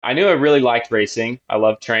I knew I really liked racing. I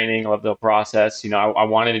love training. I love the process. I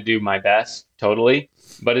wanted to do my best totally.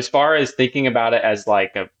 But as far as thinking about it as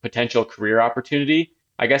like a potential career opportunity,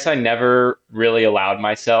 I guess I never really allowed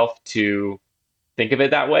myself to think of it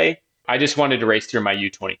that way. I just wanted to race through my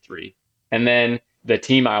U23. And then the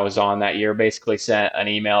team I was on that year basically sent an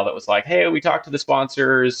email that was like, hey, we talked to the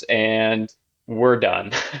sponsors and we're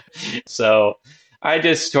done. So I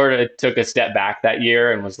just sort of took a step back that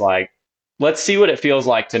year and was like, let's see what it feels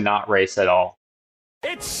like to not race at all.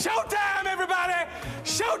 It's showtime, everybody!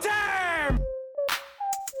 Showtime!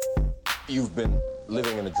 You've been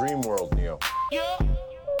living in a dream world, Neo. Yeah.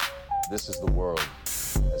 This is the world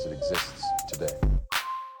as it exists today.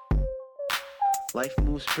 Life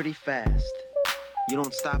moves pretty fast. You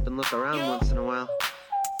don't stop and look around once in a while,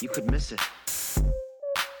 you could miss it.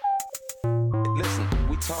 Listen,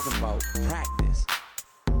 we talking about practice.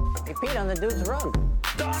 Hey, Pete, on the dude's run.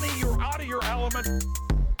 Donnie, you're out of your element.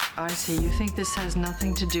 I see. You think this has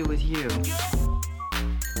nothing to do with you.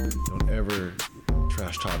 Don't ever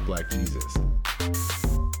trash talk Black Jesus.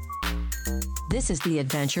 This is the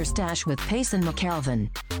Adventure Stash with Pace and McKelvin.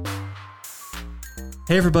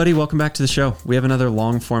 Hey everybody, welcome back to the show. We have another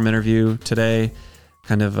long form interview today,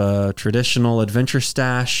 kind of a traditional Adventure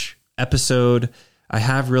Stash episode. I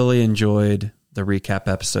have really enjoyed the recap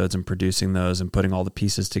episodes and producing those and putting all the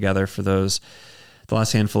pieces together for those the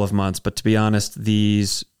last handful of months. But to be honest,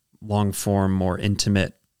 these long form, more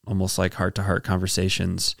intimate, almost like heart-to-heart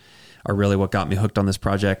conversations are really what got me hooked on this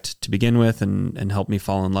project to begin with and helped me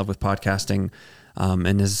fall in love with podcasting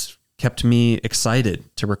and has kept me excited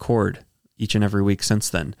to record each and every week since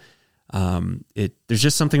then. There's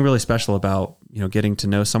just something really special about, getting to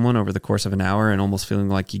know someone over the course of an hour and almost feeling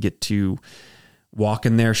like you get to walk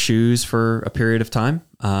in their shoes for a period of time.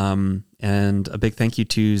 And a big thank you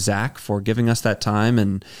to Zach for giving us that time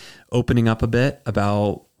and opening up a bit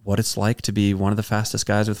about what it's like to be one of the fastest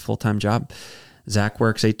guys with a full-time job. Zach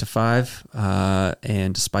works 8 to 5.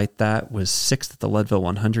 And despite that was 6th at the Leadville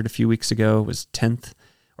 100 a few weeks ago, was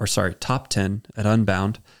top 10 at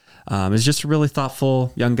Unbound. Is just a really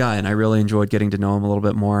thoughtful young guy, and I really enjoyed getting to know him a little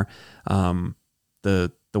bit more.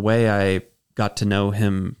 The way I got to know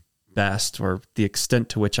him best, or the extent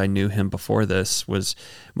to which I knew him before this, was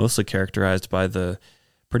mostly characterized by the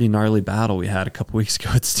pretty gnarly battle we had a couple weeks ago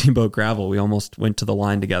at Steamboat Gravel. We almost went to the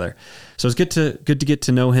line together. So it's good to get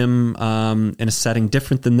to know him in a setting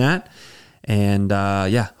different than that. And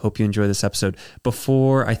hope you enjoy this episode.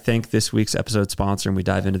 Before I thank this week's episode sponsor and we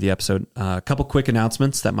dive into the episode, a couple quick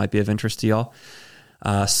announcements that might be of interest to y'all.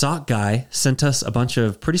 Sock Guy sent us a bunch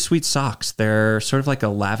of pretty sweet socks. They're sort of like a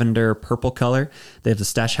lavender purple color. They have the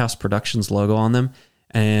Stash House Productions logo on them,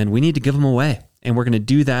 and we need to give them away. And we're going to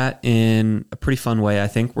do that in a pretty fun way, I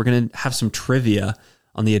think. We're going to have some trivia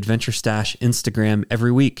on the Adventure Stash Instagram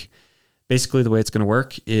every week. Basically, the way it's going to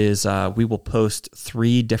work is we will post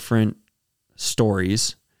 3 different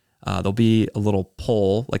stories. There'll be a little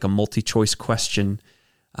poll, like a multi-choice question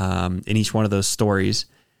in each one of those stories.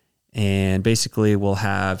 And basically we'll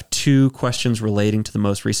have 2 questions relating to the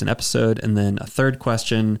most recent episode, and then a third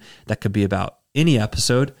question that could be about any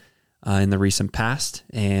episode in the recent past.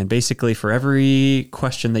 And basically for every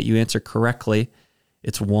question that you answer correctly,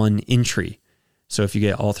 it's 1 entry. So if you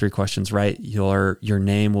get all 3 questions right, your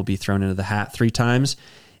name will be thrown into the hat 3 times.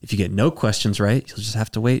 If you get no questions right, you'll just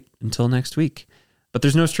have to wait until next week. But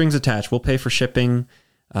there's no strings attached. We'll pay for shipping.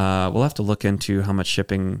 We'll have to look into how much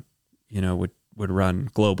shipping, would run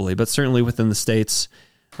globally, but certainly within the States,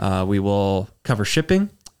 we will cover shipping.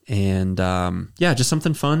 And just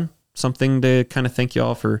something fun, something to kind of thank you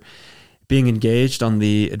all for being engaged on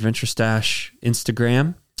the Adventure Stash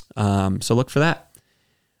Instagram. So look for that.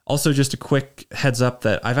 Also, just a quick heads up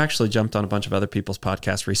that I've actually jumped on a bunch of other people's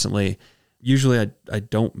podcasts recently. Usually I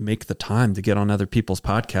don't make the time to get on other people's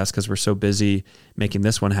podcasts because we're so busy making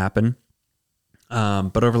this one happen.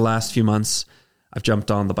 But over the last few months, I've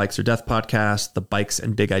jumped on the Bikes or Death podcast, the Bikes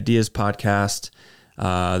and Big Ideas podcast.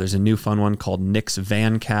 There's a new fun one called Nick's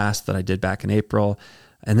Vancast that I did back in April.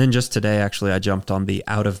 And then just today, actually, I jumped on the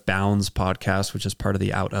Out of Bounds podcast, which is part of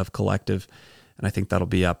the Out of Collective. And I think that'll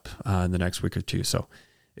be up in the next week or 2. So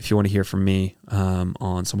if you want to hear from me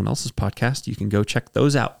on someone else's podcast, you can go check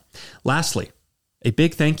those out. Lastly, a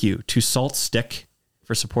big thank you to Salt Stick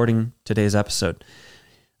for supporting today's episode.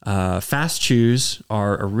 Fast chews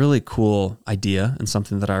are a really cool idea and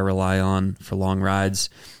something that I rely on for long rides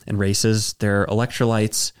and races. They're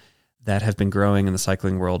electrolytes that have been growing in the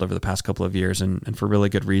cycling world over the past couple of years, and for really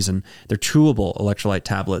good reason. They're chewable electrolyte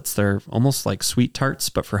tablets. They're almost like sweet tarts,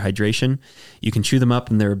 but for hydration. You can chew them up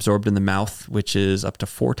and they're absorbed in the mouth, which is up to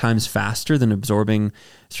 4 times faster than absorbing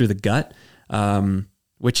through the gut.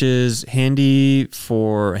 which is handy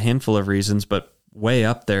for a handful of reasons, but way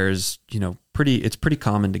up there is, it's pretty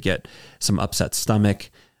common to get some upset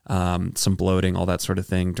stomach, some bloating, all that sort of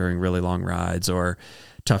thing during really long rides or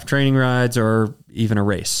tough training rides or even a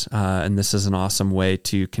race. And this is an awesome way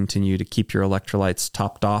to continue to keep your electrolytes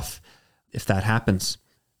topped off. If that happens,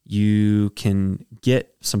 you can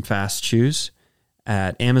get some fast chews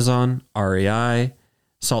at Amazon, REI,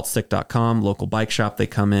 saltstick.com, local bike shop. They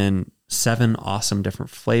come in 7 awesome different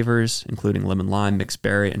flavors, including lemon lime, mixed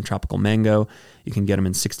berry, and tropical mango. You can get them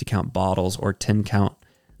in 60 count bottles or 10 count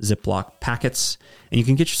Ziploc packets. And you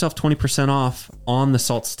can get yourself 20% off on the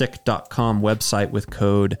saltstick.com website with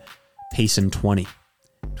code PACEN20.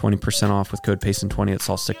 20% off with code PACEN20 at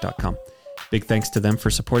saltstick.com. Big thanks to them for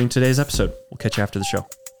supporting today's episode. We'll catch you after the show.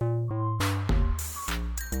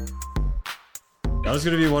 That was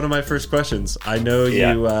going to be one of my first questions. I know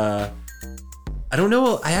you, I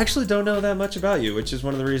actually don't know that much about you, which is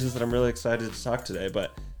one of the reasons that I'm really excited to talk today.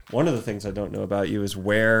 But one of the things I don't know about you is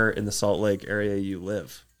where in the Salt Lake area you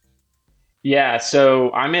live. Yeah,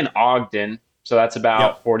 so I'm in Ogden, so that's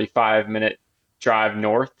about 45-minute drive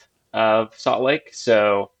north of Salt Lake.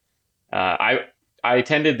 So I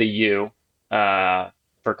attended the U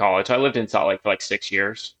for college. I lived in Salt Lake for like 6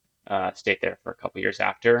 years. Stayed there for a couple years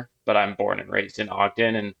after, but I'm born and raised in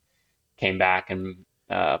Ogden and came back and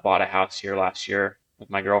bought a house here last year with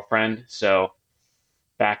my girlfriend. So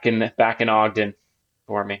back in Ogden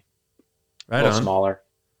for me. Right a little on. Smaller.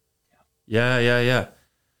 Yeah.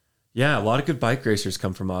 Yeah, a lot of good bike racers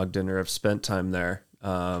come from Ogden or have spent time there.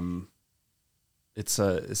 It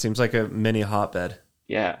seems like a mini hotbed.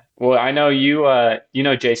 Yeah. Well, I know you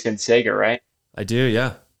know Jason Sager, right? I do,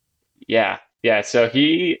 yeah. Yeah. So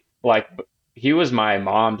he was my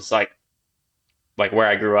mom's like where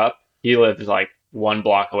I grew up. He lived like 1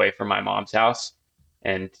 block away from my mom's house,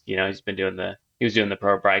 and he was doing the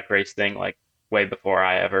pro bike race thing like way before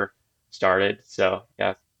I ever started. So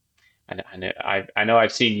yeah, I know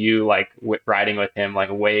I've seen you like riding with him like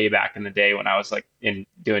way back in the day when I was like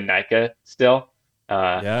doing NICA still.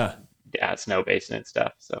 Yeah, snow basin and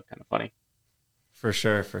stuff. So kind of funny. For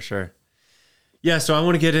sure. Yeah, so I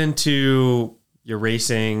want to get into your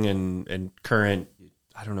racing and current,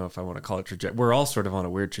 I don't know if I want to call it trajectory. We're all sort of on a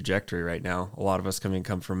weird trajectory right now. A lot of us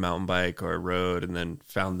come from mountain bike or road and then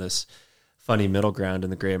found this funny middle ground in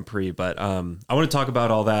the Grand Prix. But I want to talk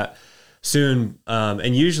about all that soon.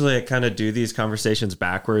 And usually I kind of do these conversations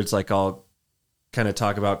backwards. Like I'll kind of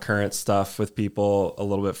talk about current stuff with people a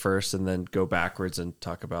little bit first and then go backwards and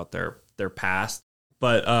talk about their past.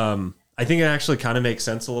 But I think it actually kind of makes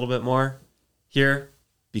sense a little bit more here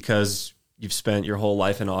because you've spent your whole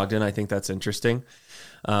life in Ogden. I think that's interesting.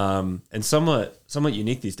 And somewhat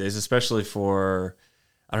unique these days, especially for,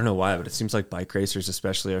 I don't know why, but it seems like bike racers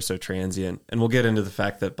especially are so transient. And we'll get into the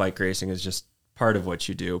fact that bike racing is just part of what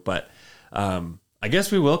you do. But I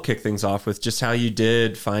guess we will kick things off with just how you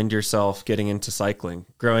did find yourself getting into cycling.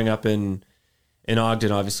 Growing up in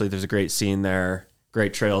Ogden, obviously there's a great scene there,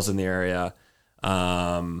 great trails in the area.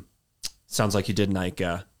 Sounds like you did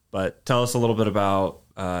NICA, but tell us a little bit about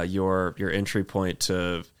your entry point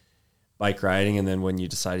to bike riding and then when you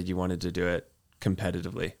decided you wanted to do it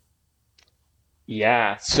competitively.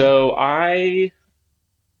 Yeah, so I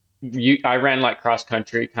ran like cross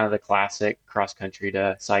country, kind of the classic cross country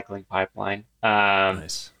to cycling pipeline.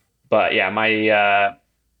 Nice. But yeah,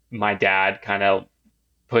 my dad kind of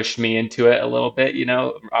pushed me into it a little bit.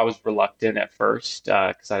 I was reluctant at first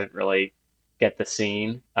because I didn't really get the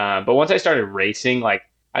scene. But once I started racing, like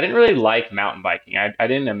I didn't really like mountain biking. I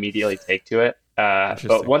didn't immediately take to it.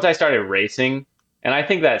 But once I started racing, and I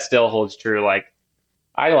think that still holds true. Like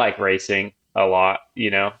I like racing a lot,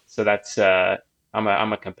 So that's I'm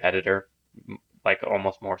a competitor, like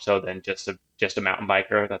almost more so than just a mountain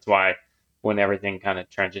biker. That's why when everything kind of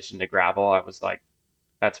transitioned to gravel, I was like,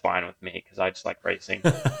 that's fine with me because I just like racing.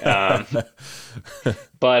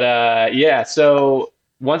 But yeah, so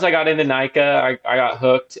once I got into NICA, I got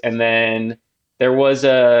hooked, and then there was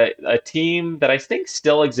a team that I think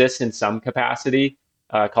still exists in some capacity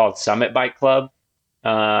called Summit Bike Club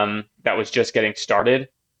that was just getting started,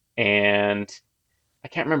 and I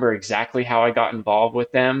can't remember exactly how I got involved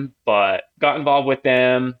with them, but got involved with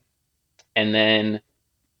them, and then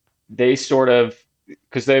they sort of,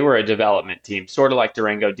 because they were a development team, sort of like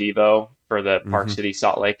Durango Devo for the Park City,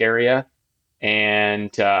 Salt Lake area.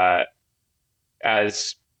 And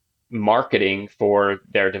as marketing for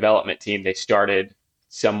their development team, they started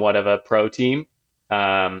somewhat of a pro team.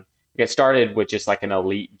 It started with just like an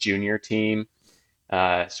elite junior team,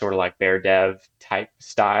 sort of like Bear Dev type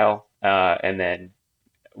style. And then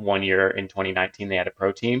one year in 2019, they had a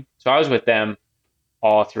pro team. So I was with them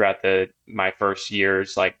all throughout my first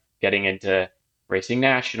years, like getting into racing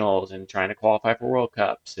nationals and trying to qualify for World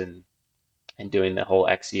Cups and doing the whole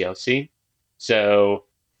XCO scene. So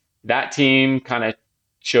that team kind of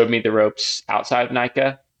showed me the ropes outside of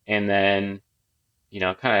NICA, and then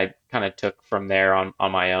kind of took from there on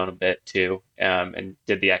my own a bit too, and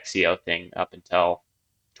did the XCO thing up until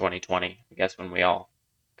 2020, I guess, when we all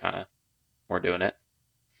kind of were doing it.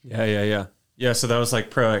 Yeah. So that was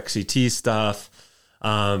like pro XCT stuff.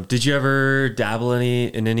 Did you ever dabble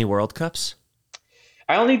in any World Cups?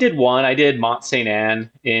 I only did one. I did Mont Saint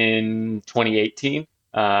Anne in 2018.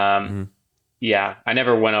 Yeah, I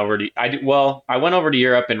never went over to. I went over to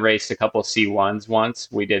Europe and raced a couple of C1s once.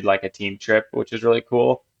 We did like a team trip, which was really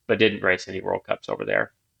cool, but didn't race any World Cups over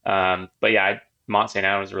there. But yeah, Mont Saint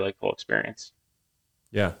Anne was a really cool experience.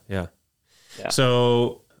 Yeah.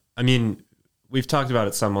 So, I mean, we've talked about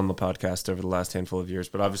it some on the podcast over the last handful of years,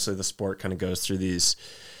 but obviously the sport kind of goes through these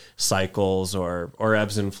cycles or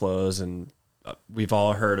ebbs and flows, and we've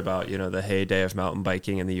all heard about, the heyday of mountain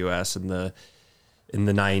biking in the US in the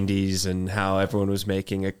 90s, and how everyone was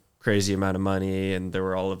making a crazy amount of money, and there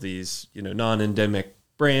were all of these, non-endemic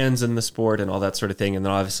brands in the sport and all that sort of thing. And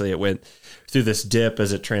then obviously it went through this dip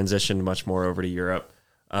as it transitioned much more over to Europe,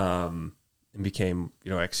 and became,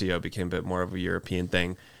 XCO became a bit more of a European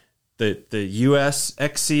thing. The US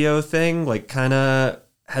XCO thing, like, kind of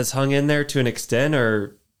has hung in there to an extent,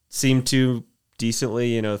 or seemed to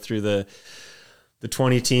decently, through the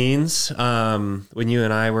 20 teens, when you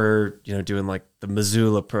and I were, doing like the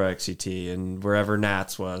Missoula Pro XCT and wherever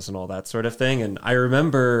Nats was and all that sort of thing. And I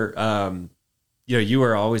remember, you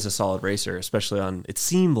were always a solid racer, especially on, it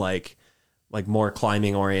seemed like more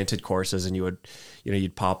climbing oriented courses, and you would,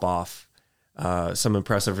 you'd pop off some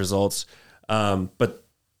impressive results. But,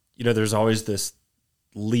 there's always this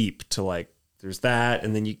leap to, like, there's that,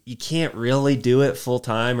 and then you can't really do it full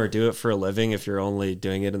time or do it for a living if you're only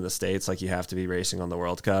doing it in the States. Like, you have to be racing on the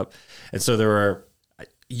World Cup. And so there were,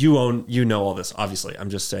 all this, obviously,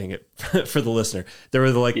 I'm just saying it for the listener. There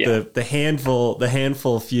were the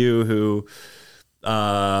handful few who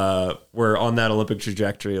were on that Olympic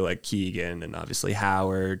trajectory, like Keegan and obviously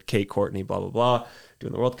Howard, Kate Courtney, blah, blah, blah,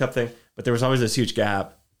 doing the World Cup thing. But there was always this huge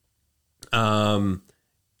gap.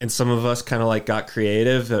 And some of us kind of like got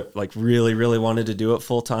creative that like really, really wanted to do it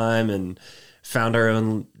full time and found our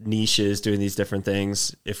own niches doing these different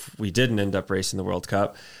things if we didn't end up racing the World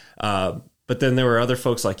Cup. But then there were other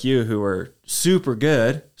folks like you who were super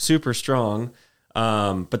good, super strong,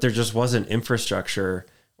 but there just wasn't infrastructure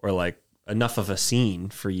or like enough of a scene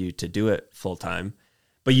for you to do it full time.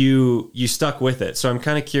 But you stuck with it. So I'm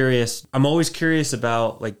kind of curious. I'm always curious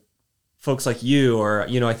about like folks like you, or,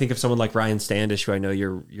 I think of someone like Ryan Standish, who I know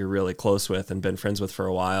you're really close with and been friends with for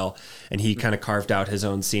a while. And he kind of carved out his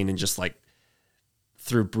own scene and just like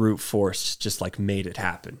through brute force, just like made it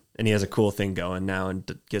happen. And he has a cool thing going now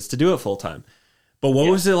and gets to do it full time. But what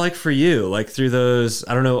was it like for you? Like through those,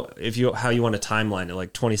 I don't know how you want to timeline it,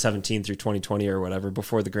 like 2017 through 2020 or whatever,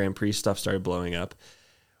 before the Grand Prix stuff started blowing up.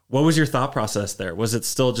 What was your thought process there? Was it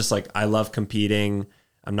still just like, I love competing,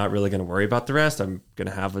 I'm not really going to worry about the rest, I'm going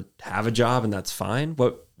to have a job and that's fine?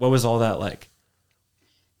 What was all that like?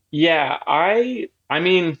 Yeah, I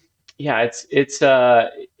mean, yeah, it's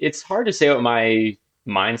hard to say what my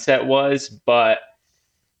mindset was, but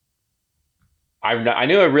I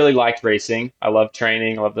knew I really liked racing. I love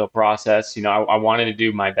training. I love the process. I wanted to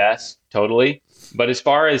do my best, totally. But as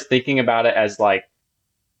far as thinking about it as like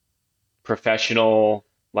professional,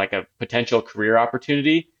 like a potential career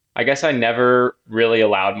opportunity, I guess I never really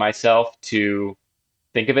allowed myself to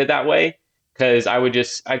think of it that way, because I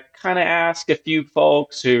kind of ask a few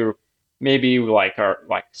folks who maybe like are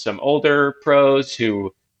like some older pros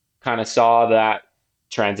who kind of saw that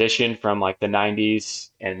transition from like the 90s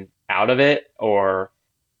and out of it, or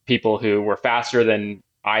people who were faster than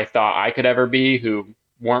I thought I could ever be, who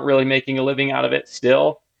weren't really making a living out of it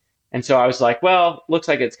still. And so I was like, well, looks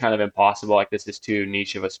like it's kind of impossible. Like, this is too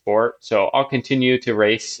niche of a sport. So I'll continue to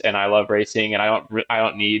race, and I love racing, and I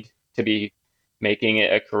don't need to be making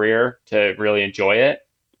it a career to really enjoy it.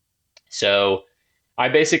 So I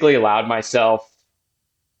basically allowed myself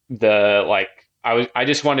I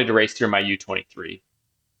just wanted to race through my U23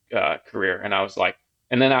 career, and I was like,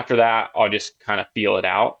 and then after that, I'll just kind of feel it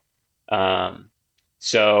out.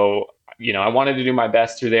 So I wanted to do my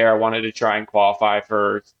best through there. I wanted to try and qualify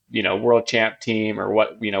for, world champ team or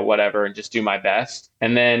whatever, and just do my best.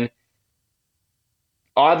 And then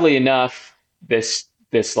oddly enough, this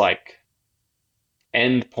like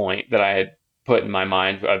end point that I had put in my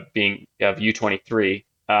mind of U23,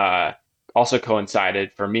 also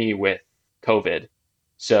coincided for me with COVID.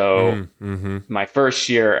 So Mm-hmm. my first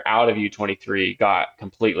year out of U23 got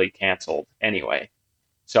completely canceled anyway.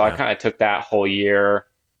 So I Yeah. kind of took that whole year,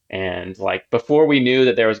 and like before we knew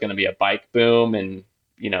that there was going to be a bike boom and,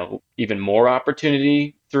 even more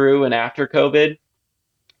opportunity through and after COVID,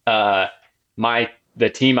 uh, the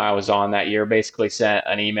team I was on that year basically sent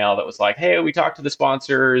an email that was like, "Hey, we talked to the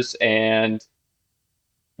sponsors and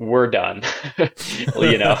we're done." like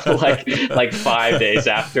 5 days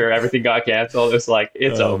after everything got canceled, it was like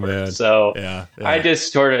it's Oh over. man. So Yeah. I Yeah.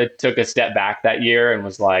 just sort of took a step back that year and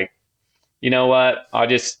was like, you know what?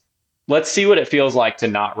 Let's see what it feels like to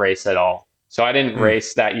not race at all. So I didn't Mm.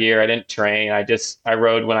 race that year. I didn't train. I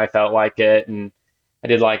rode when I felt like it. And I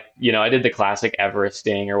did I did the classic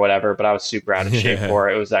Everesting or whatever, but I was super out of shape Yeah. for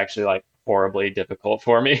it. It was actually like horribly difficult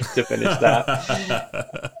for me to finish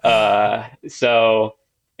that. So,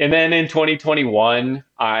 and then in 2021,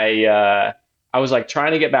 I was like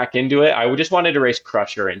trying to get back into it. I just wanted to race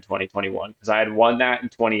Crusher in 2021 because I had won that in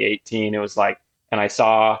 2018. It was like, and I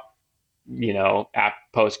saw, at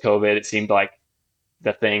post COVID, it seemed like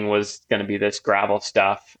the thing was going to be this gravel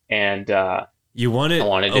stuff, and You won I it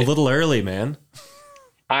wanted a it. little early, man.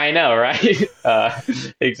 I know, right?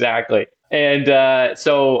 Exactly. And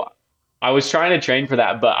so I was trying to train for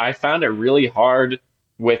that, but I found it really hard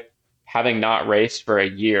with having not raced for a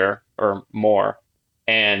year or more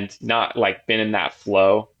and not like been in that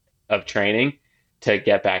flow of training to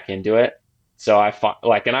get back into it. So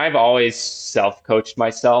and I've always self-coached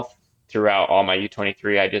myself throughout all my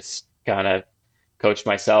U23. I just kind of coached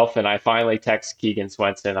myself, and I finally text Keegan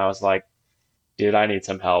Swenson. I was like, dude, I need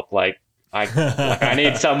some help. I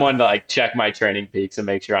need someone to like check my training peaks and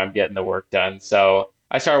make sure I'm getting the work done. So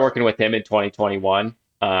I started working with him in 2021.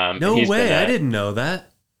 And No he's way. I didn't know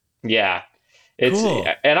that. yeah, Cool.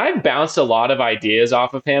 and I bounced a lot of ideas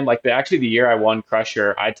off of him. Like actually the year I won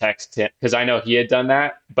Crusher, I texted him because I know he had done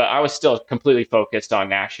that, but I was still completely focused on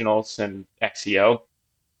nationals and XCO,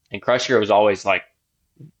 and Crusher was always like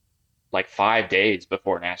 5 days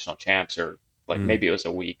before national champs, or like Mm. maybe it was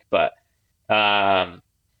a week, but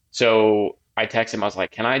so I texted him. I was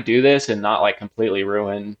like, "Can I do this and not like completely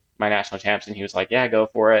ruin my national champs?" And he was like, "Yeah, go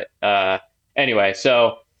for it." Anyway,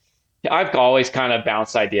 so I've always kind of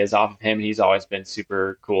bounced ideas off of him. He's always been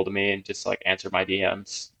super cool to me and just like answered my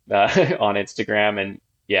DMs on Instagram, and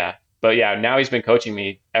yeah. But yeah, now he's been coaching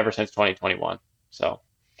me ever since 2021. So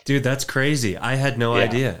Dude, that's crazy. I had no yeah,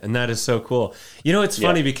 idea. And that is so cool. It's yeah,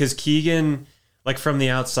 funny because Keegan, like from the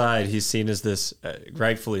outside, he's seen as this,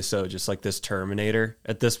 rightfully so, just like this Terminator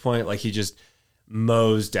at this point. Like he just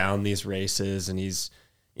mows down these races, and he's,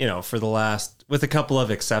 for the last, with a couple of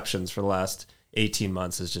exceptions, for the last 18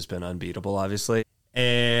 months has just been unbeatable, obviously.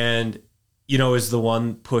 And, is the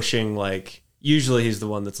one pushing, like, usually he's the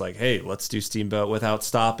one that's like, hey, let's do Steamboat without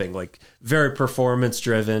stopping, like very performance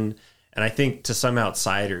driven. And I think to some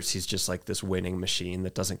outsiders, he's just like this winning machine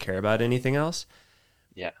that doesn't care about anything else.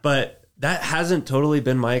 yeah, But that hasn't totally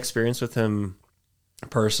been my experience with him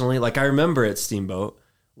personally. Like I remember at Steamboat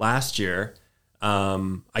last year,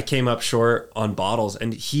 I came up short on bottles,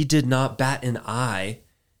 and he did not bat an eye,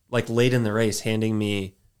 like late in the race, handing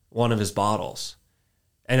me one of his bottles.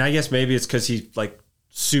 And I guess maybe it's because he like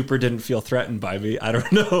super didn't feel threatened by me. I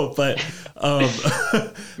don't know, but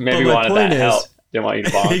maybe but my wanted point that is, help. Didn't want you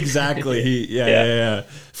to bomb. exactly. Yeah.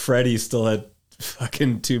 Freddie still had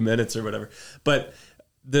fucking 2 minutes or whatever. But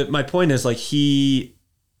my point is like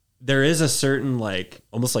there is a certain like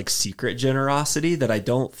almost like secret generosity that I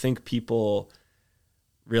don't think people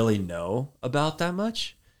really know about that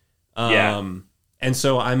much. Yeah. And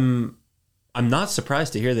so I'm not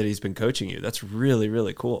surprised to hear that he's been coaching you. That's really,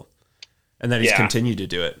 really cool. And that he's Yeah. continued to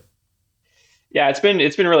do it. Yeah, it's been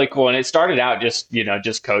really cool, and it started out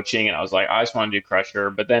just coaching, and I was like, I just want to do Crusher,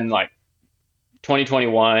 but then like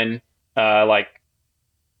 2021, like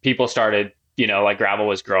people started, like gravel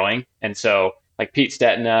was growing, and so like Pete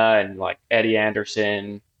Stetina and like Eddie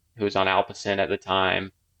Anderson, who was on Alpecin at the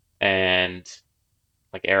time, and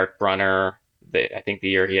like Eric Brunner, I think the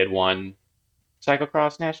year he had won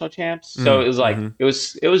cyclocross national champs, so it was like Mm-hmm.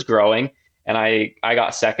 it was growing, and I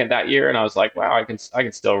got second that year, and I was like, wow, I can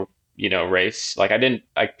still race.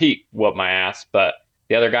 Like Pete whooped my ass, but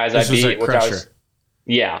the other guys This I was beat, at which Crusher.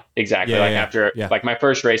 yeah, exactly. Yeah, Like yeah, after yeah. like my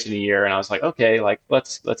first race in a year, and I was like, okay, like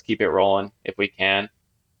let's keep it rolling if we can.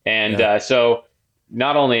 And Yeah. so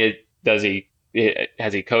not only has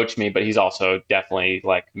he coached me, but he's also definitely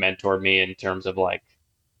like mentored me in terms of like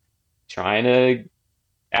trying to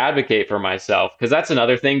advocate for myself, because that's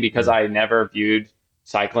another thing, because I never viewed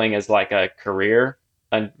cycling as like a career.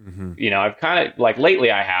 And Mm-hmm. I've kind of like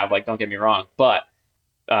lately I have, like, don't get me wrong, but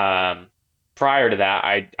prior to that,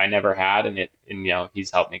 I never had, and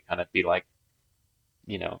he's helped me kind of be like,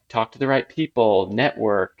 talk to the right people,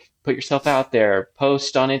 network, put yourself out there,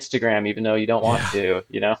 post on Instagram, even though you don't want Yeah. to,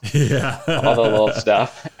 Yeah. all the little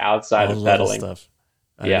stuff outside All of the little pedaling. stuff.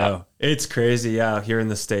 I Yeah. know. It's crazy. Yeah. Here in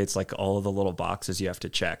the States, like all of the little boxes you have to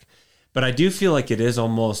check. But I do feel like it is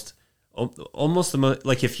almost the most,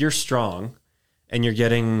 like if you're strong and you're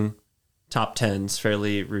getting top tens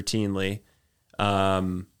fairly routinely,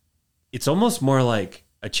 it's almost more like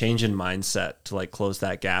a change in mindset to like close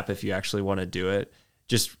that gap if you actually want to do it.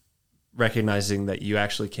 Just recognizing that you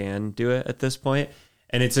actually can do it at this point.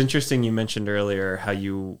 And it's interesting, you mentioned earlier how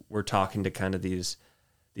you were talking to kind of these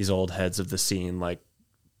old heads of the scene, like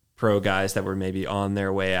pro guys that were maybe on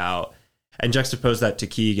their way out, and juxtapose that to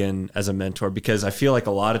Keegan as a mentor, because I feel like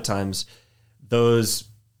a lot of times those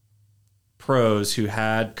pros who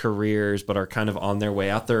had careers but are kind of on their way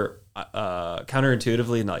out, they're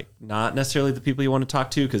counterintuitively like not necessarily the people you want to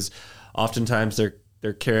talk to, because oftentimes they're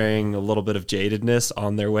carrying a little bit of jadedness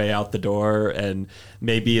on their way out the door, and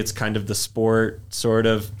maybe it's kind of the sport sort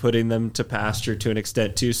of putting them to pasture to an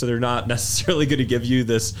extent too. So they're not necessarily going to give you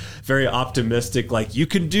this very optimistic, like, you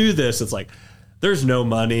can do this. It's like, there's no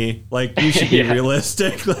money. Like, you should be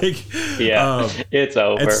realistic. Like, it's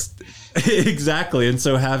over. Exactly. And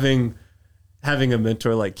so having a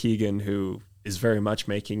mentor like Keegan, who is very much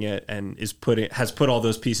making it and has put all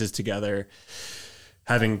those pieces together,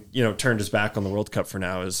 having, turned his back on the World Cup for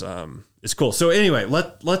now is cool. So anyway,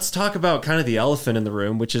 let's talk about kind of the elephant in the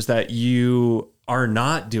room, which is that you are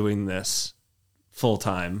not doing this full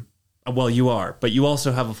time. Well, you are, but you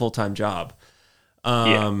also have a full-time job.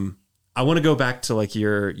 I want to go back to like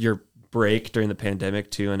your break during the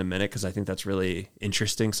pandemic too in a minute, because I think that's really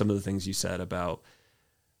interesting. Some of the things you said about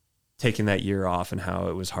taking that year off and how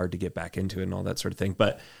it was hard to get back into it and all that sort of thing.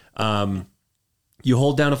 But you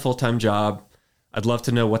hold down a full-time job. I'd love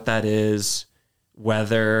to know what that is,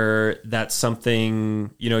 whether that's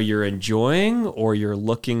something, you're enjoying or you're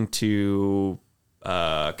looking to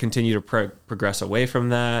continue to progress away from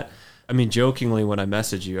that. I mean, jokingly, when I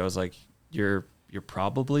messaged you, I was like, you're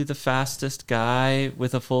probably the fastest guy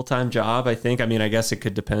with a full-time job, I think. I mean, I guess it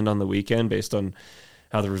could depend on the weekend based on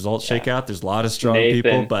how the results shake out. There's a lot of strong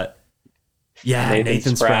people, but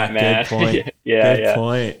Nathan Spratt, man. Good point. Good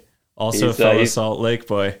point. Also a fellow Salt Lake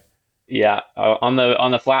boy. Yeah, on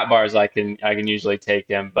the flat bars, I can usually take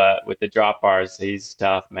him, but with the drop bars, he's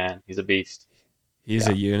tough, man. He's a beast. He's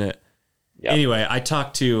a unit. Yep. Anyway, I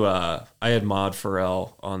talked to I had Maud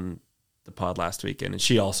Farrell on the pod last weekend, and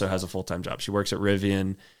she also has a full-time job. She works at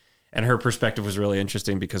Rivian, and her perspective was really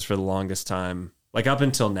interesting because for the longest time, like up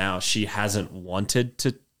until now, she hasn't wanted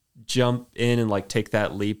to jump in and like take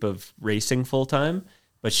that leap of racing full-time,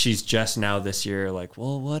 but she's just now this year like,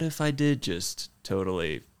 well, what if I did just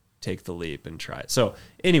totally take the leap and try it? So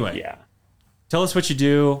anyway, tell us what you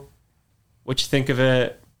do, what you think of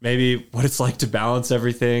it, maybe what it's like to balance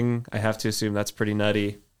everything. I have to assume that's pretty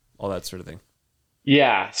nutty, all that sort of thing.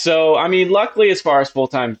 Yeah. So, I mean, luckily, as far as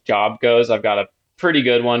full-time job goes, I've got a pretty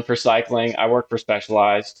good one for cycling. I work for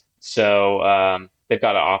Specialized. So they've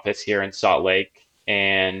got an office here in Salt Lake,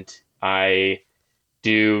 and they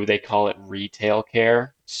call it retail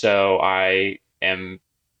care. So I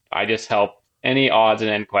just help any odds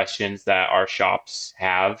and end questions that our shops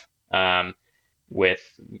have.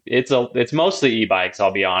 It's mostly e-bikes,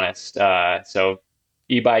 I'll be honest. So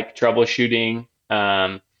e-bike troubleshooting,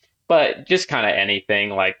 but just kind of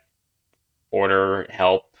anything like order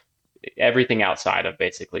help, everything outside of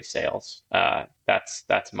basically sales.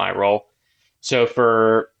 That's my role. So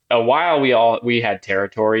for a while, we had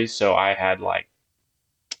territories. So I had like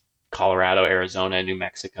Colorado, Arizona, New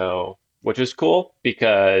Mexico, which was cool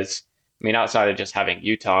because, I mean, outside of just having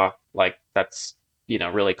Utah, like that's,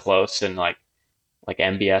 really close, and like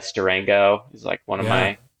MBS Durango is like one of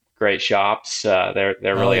my great shops. They're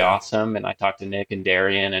really awesome. And I talk to Nick and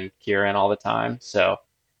Darian and Kieran all the time. So,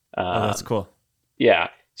 that's cool. Yeah.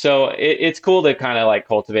 So it's cool to kind of like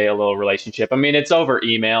cultivate a little relationship. I mean, it's over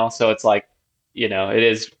email, so it's like,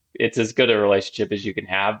 it's as good a relationship as you can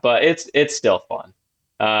have, but it's still fun.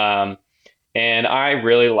 And I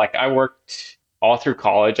really I worked all through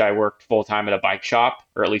college. I worked full time at a bike shop,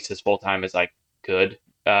 or at least as full time as I could.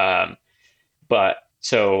 But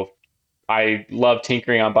so I love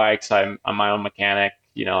tinkering on bikes. I'm my own mechanic.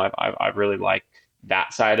 I really like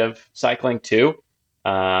that side of cycling too.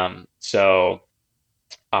 So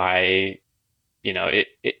it's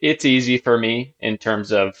easy for me in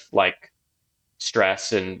terms of like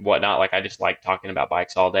stress and whatnot. Like I just like talking about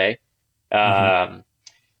bikes all day.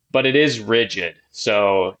 But it is rigid.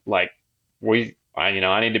 So like I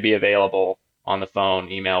need to be available on the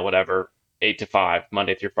phone, email, whatever, 8 to 5,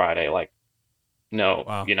 Monday through Friday. Like, no,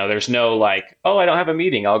 Wow. there's no like, oh, I don't have a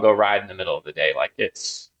meeting, I'll go ride in the middle of the day. Like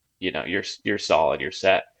it's, you're solid, you're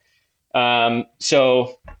set.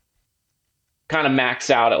 So kind of max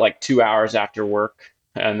out at like 2 hours after work,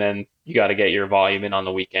 and then you got to get your volume in on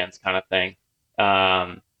the weekends, kind of thing.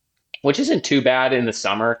 Which isn't too bad in the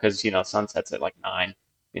summer because sun sets at like 9,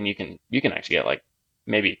 and you can actually get like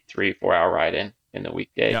maybe 3-4 hour ride in the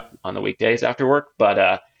weekday Yeah. on the weekdays after work.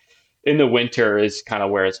 But in the winter is kind of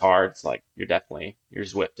where it's hard. It's like you're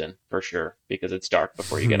Zwifting for sure because it's dark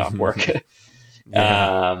before you get off work.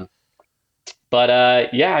 Yeah.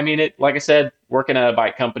 Yeah, I mean, like I said, working at a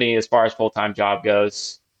bike company as far as full-time job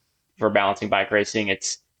goes for balancing bike racing,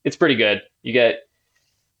 it's pretty good.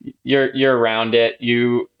 You're around it.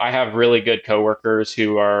 I have really good coworkers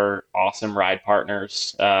who are awesome ride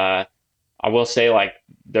partners. I will say like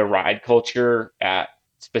the ride culture at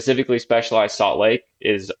specifically Specialized Salt Lake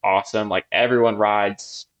is awesome. Like everyone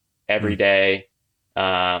rides every day.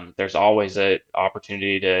 There's always an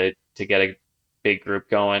opportunity to get a big group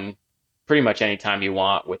going pretty much anytime you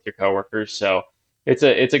want with your coworkers. So it's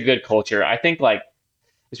a good culture. I think like,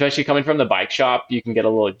 especially coming from the bike shop, you can get a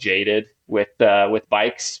little jaded with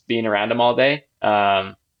bikes being around them all day.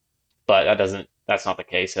 But that's not the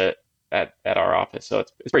case at our office. So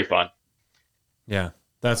it's pretty fun. Yeah,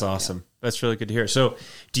 that's awesome. Yeah. That's really good to hear. So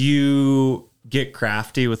do you get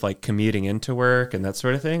crafty with like commuting into work and that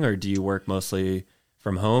sort of thing? Or do you work mostly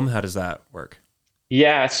from home? How does that work?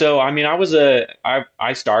 Yeah, so I mean,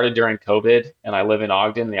 I started during COVID, and I live in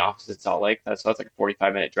Ogden, the office in Salt Lake. So that's like a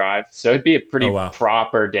 45-minute drive. So it'd be a pretty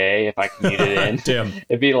proper day if I commuted in. Damn.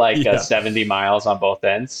 It'd be like 70 miles on both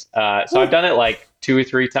ends. So I've done it like 2 or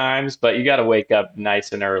 3 times, but you got to wake up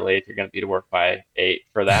nice and early if you're going to be to work by 8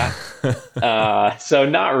 for that. So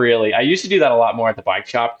not really. I used to do that a lot more at the bike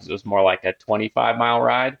shop because it was more like a 25-mile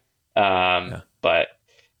ride. But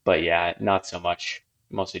yeah, not so much.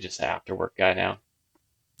 Mostly just an after work guy now.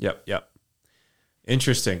 Yep.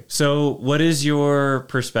 Interesting. So what is your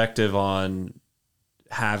perspective on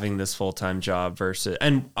having this full-time job versus,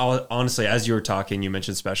 and honestly, as you were talking, you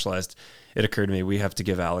mentioned Specialized. It occurred to me, we have to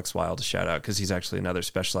give Alex Wild a shout out because he's actually another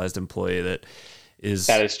Specialized employee that is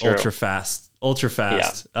ultra fast,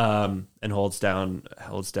 and holds down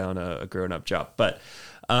a grown-up job. But,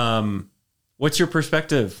 what's your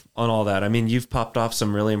perspective on all that? I mean, you've popped off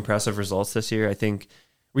some really impressive results this year. I think,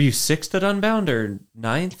 were you 6th at Unbound or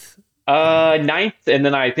 9th? 9th, and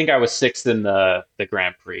then I think I was 6th in the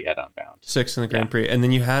Grand Prix at Unbound. 6th in the Grand Prix, and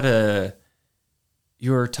then you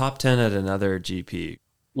were top 10 at another GP.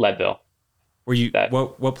 Leadville. Were you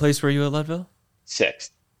what place were you at Leadville?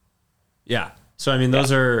 6th. Yeah. So I mean,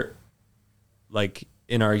 those are like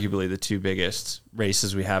inarguably the 2 biggest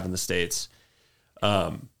races we have in the States.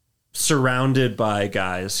 Surrounded by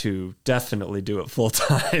guys who definitely do it full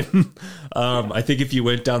time. I think if you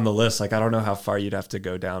went down the list, like I don't know how far you'd have to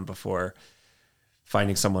go down before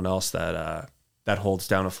finding someone else that holds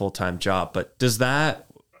down a full time job. But does that,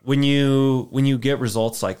 when you get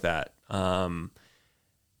results like that,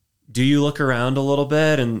 do you look around a little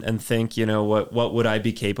bit and think, what would I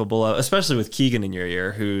be capable of, especially with Keegan in your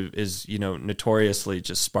ear, who is notoriously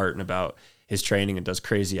just Spartan about his training and does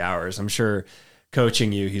crazy hours. I'm sure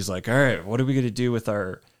coaching you, he's like, all right, what are we going to do with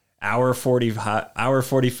our hour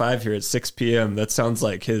 45 here at 6 p.m.? That sounds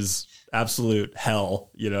like his absolute hell,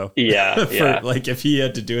 Yeah. Like if he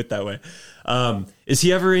had to do it that way. Is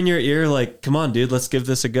he ever in your ear like, come on, dude, let's give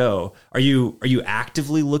this a go? Are you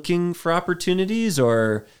actively looking for opportunities?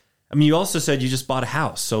 Or, I mean, you also said you just bought a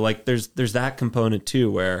house. So like there's that component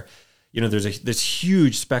too, where, there's this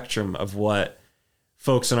huge spectrum of what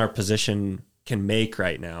folks in our position can make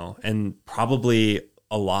right now, and probably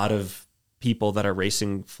a lot of people that are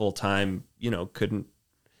racing full time, couldn't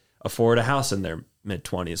afford a house in their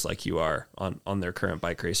mid-20s like you are on their current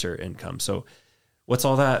bike racer income. So what's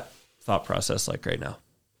all that thought process like right now?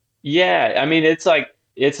 Yeah, I mean, it's like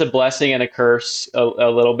it's a blessing and a curse a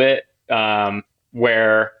little bit,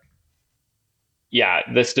 where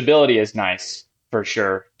the stability is nice for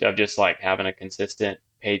sure, of just like having a consistent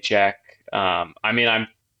paycheck. I mean, I'm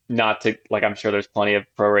sure there's plenty of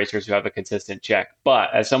pro racers who have a consistent check,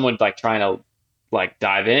 but as someone like trying to like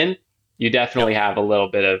dive in, you definitely have a little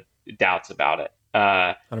bit of doubts about it.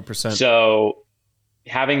 100%. So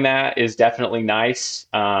having that is definitely nice.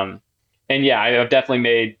 And I've definitely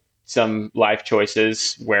made some life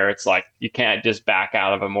choices where it's like, you can't just back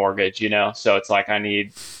out of a mortgage, so it's like, I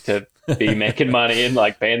need to be making money and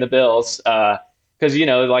like paying the bills. Cause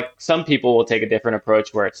like some people will take a different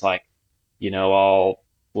approach where it's like, I'll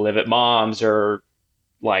live at mom's or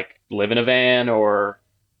like live in a van, or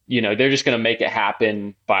they're just going to make it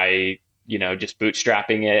happen by just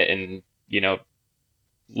bootstrapping it and,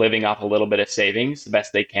 living off a little bit of savings the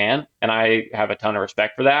best they can. And I have a ton of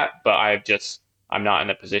respect for that, but I'm not in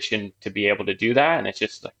a position to be able to do that. And it's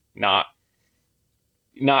just like not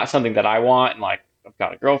something that I want. And like, I've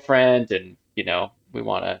got a girlfriend and, we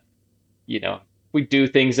want to, we do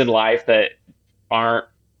things in life that aren't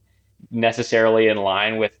necessarily in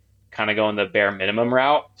line with kind of going the bare minimum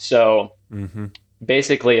route. So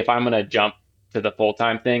basically, if I'm going to jump to the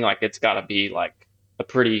full-time thing, like it's got to be like a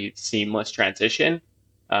pretty seamless transition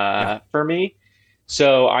for me.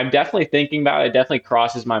 So I'm definitely thinking about it. It definitely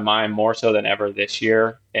crosses my mind more so than ever this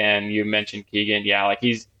year. And you mentioned Keegan. Yeah, like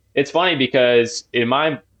it's funny because in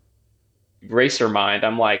my racer mind,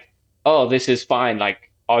 I'm like, oh, this is fine. Like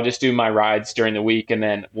I'll just do my rides during the week and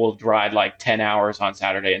then we'll ride like 10 hours on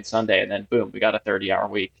Saturday and Sunday. And then boom, we got a 30-hour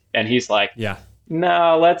week. And he's like, Yeah.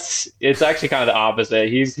 no, it's actually kind of the opposite.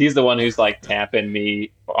 He's the one who's like tamping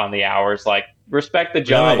me on the hours, like respect the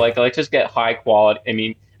job, Really? like just get high quality. I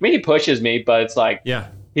mean, he pushes me, but it's like, Yeah.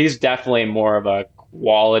 he's definitely more of a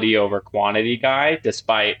quality over quantity guy,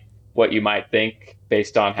 despite what you might think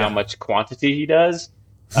based on how much quantity he does.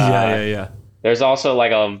 Yeah. There's also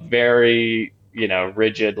like a very,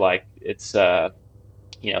 rigid, like it's,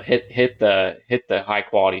 hit the high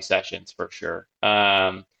quality sessions for sure.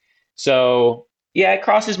 So yeah, it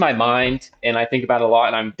crosses my mind and I think about it a lot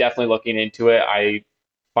and I'm definitely looking into it. I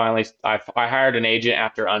hired an agent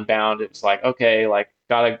after Unbound. It was like, okay, like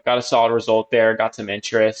got a solid result there, got some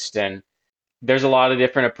interest, and there's a lot of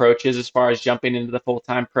different approaches as far as jumping into the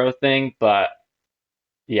full-time pro thing, but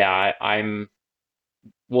yeah,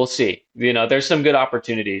 we'll see. There's some good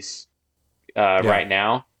opportunities right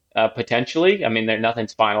now, potentially. I mean,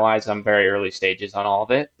 nothing's finalized. I'm very early stages on all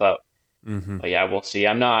of it, but yeah, we'll see.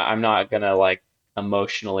 I'm not gonna like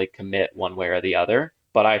emotionally commit one way or the other,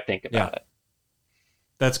 but I think about it.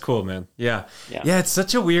 That's cool, man. Yeah. Yeah. Yeah, it's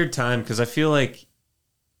such a weird time because I feel like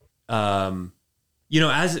as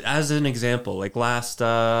an example, like last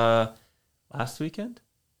weekend,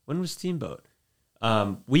 when was Steamboat?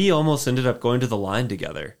 We almost ended up going to the line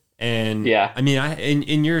together. And yeah, I mean,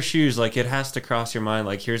 in your shoes, like it has to cross your mind,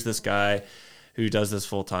 like here's this guy who does this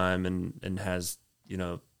full time and has,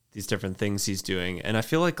 these different things he's doing. And I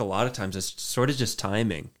feel like a lot of times it's sort of just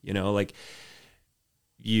timing, like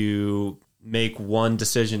you make one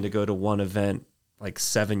decision to go to one event like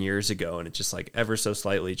 7 years ago and it just like ever so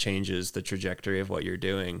slightly changes the trajectory of what you're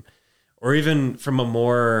doing. Or even from a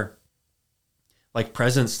more like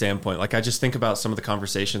present standpoint, like I just think about some of the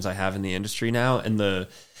conversations I have in the industry now and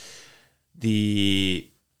the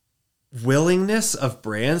willingness of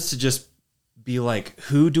brands to just be like,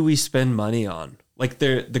 who do we spend money on? Like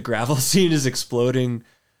the gravel scene is exploding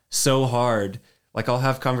so hard. Like I'll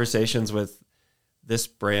have conversations with this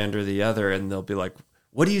brand or the other and they'll be like,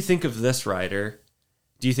 what do you think of this rider?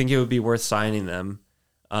 Do you think it would be worth signing them?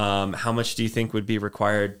 How much do you think would be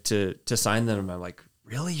required to sign them? And I'm like,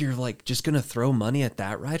 really? You're like just going to throw money at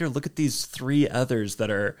that rider? Look at these 3 others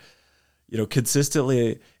that are,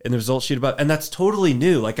 consistently in the result sheet above. And that's totally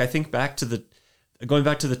new. Like I think going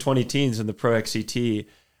back to the 20 teens and the Pro XCT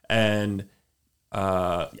and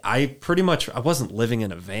I wasn't living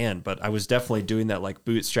in a van, but I was definitely doing that like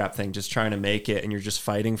bootstrap thing, just trying to make it. And you're just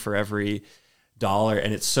fighting for every dollar.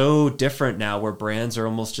 And it's so different now where brands are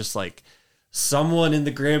almost just like, someone in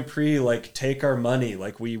the Grand Prix, like take our money.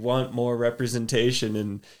 Like we want more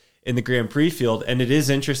representation in the Grand Prix field. And it is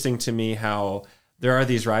interesting to me how there are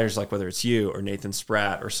these riders, like whether it's you or Nathan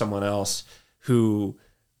Spratt or someone else who,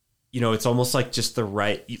 it's almost like just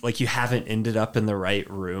like you haven't ended up in the right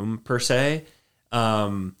room per se,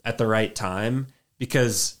 at the right time,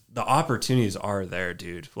 because the opportunities are there,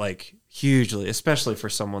 dude, like hugely, especially for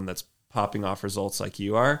someone that's popping off results like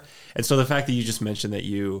you are. And so the fact that you just mentioned that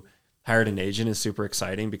you hired an agent is super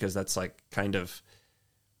exciting because that's like kind of,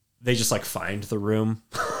 they just like find the room,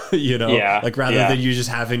 like rather than you just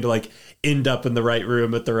having to like end up in the right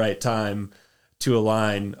room at the right time to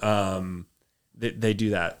align. They do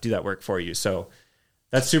that work for you. So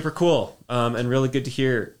that's super cool. And really good to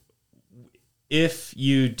hear. If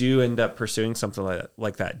you do end up pursuing something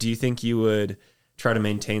like that, do you think you would try to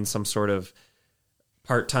maintain some sort of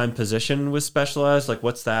part-time position with Specialized? Like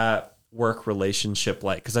what's that work relationship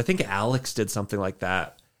like? Because I think Alex did something like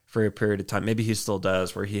that for a period of time. Maybe he still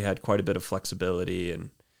does, where he had quite a bit of flexibility and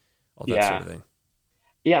all that sort of thing.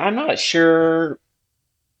 Yeah, I'm not sure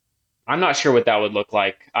what that would look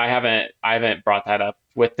like. I haven't brought that up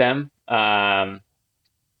with them.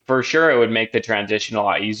 For sure, it would make the transition a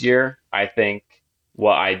lot easier. I think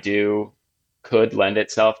what I do could lend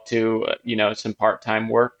itself to, some part-time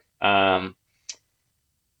work.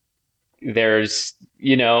 There's,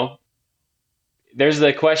 there's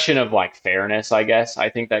the question of like fairness, I guess. I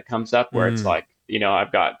think that comes up where it's Mm. like,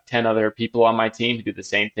 I've got 10 other people on my team who do the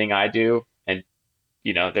same thing I do. And,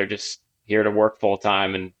 they're just here to work full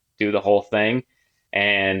time and do the whole thing.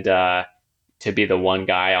 And to be the one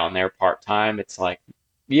guy on there part time, it's like,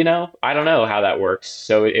 I don't know how that works.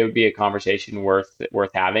 So it would be a conversation worth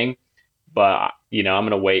having. But, I'm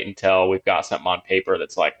going to wait until we've got something on paper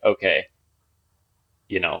that's like, okay,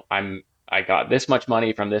 I got this much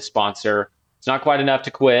money from this sponsor. It's not quite enough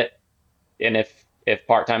to quit. And if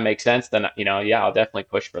part-time makes sense, then, yeah, I'll definitely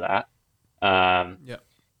push for that. Yeah.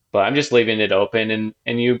 But I'm just leaving it open.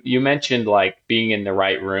 And you mentioned like being in the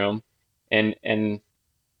right room, and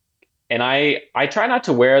I try not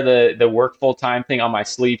to wear the work full-time thing on my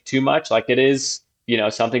sleeve too much. Like it is,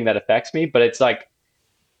 something that affects me, but it's like,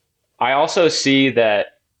 I also see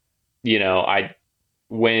that, I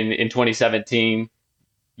when in 2017,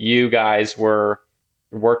 you guys were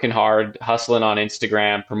working hard, hustling on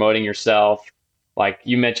Instagram, promoting yourself. Like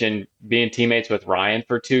you mentioned being teammates with Ryan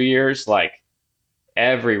for 2 years, like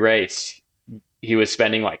every race he was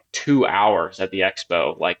spending like 2 hours at the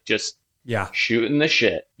expo, like just Yeah. shooting the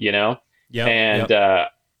shit. Yep. And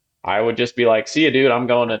Yep. I would just be like, see you, dude, I'm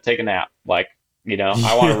going to take a nap. Like, I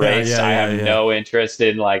want to race. I have no interest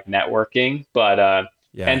in like networking, but,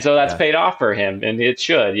 Yeah. and so that's Yeah. paid off for him, and it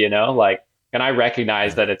should, like, and I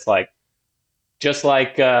recognize that it's like, just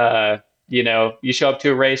like, you show up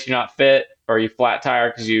to a race, you're not fit, or you flat tire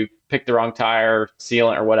because you picked the wrong tire,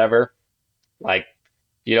 sealant, or whatever. Like,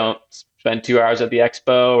 you don't spend 2 hours at the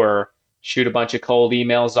expo or shoot a bunch of cold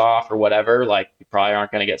emails off or whatever. Like, you probably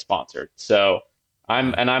aren't going to get sponsored. So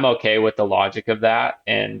I'm okay with the logic of that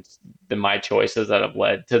and my choices that have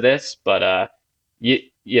led to this. But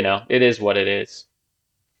it is what it is.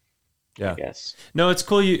 Yeah. I guess. No, it's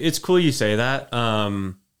cool. It's cool you say that.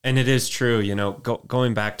 And it is true,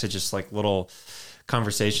 going back to just like little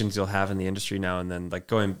conversations you'll have in the industry now and then, like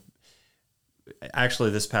actually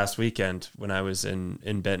this past weekend when I was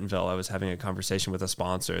in Bentonville, I was having a conversation with a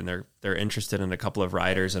sponsor, and they're interested in a couple of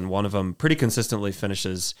riders, and one of them pretty consistently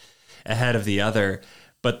finishes ahead of the other.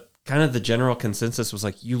 But kind of the general consensus was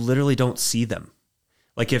like, you literally don't see them.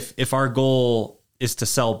 Like if our goal is to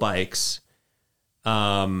sell bikes,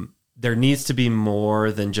 there needs to be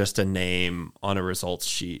more than just a name on a results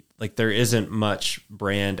sheet. Like there isn't much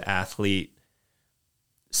brand athlete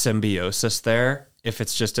symbiosis there if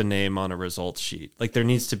it's just a name on a results sheet. Like there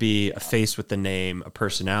needs to be a face with the name, a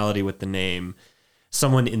personality with the name,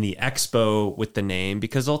 someone in the expo with the name,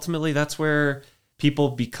 because ultimately that's where people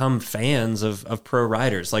become fans of pro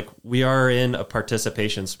riders. Like we are in a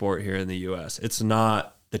participation sport here in the US. It's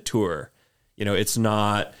not the tour. It's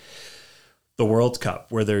not the World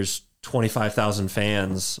Cup where there's 25,000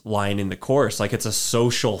 fans lining the course. Like it's a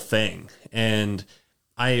social thing. And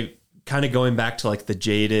I kind of going back to like the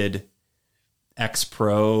jaded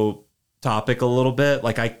ex-pro topic a little bit,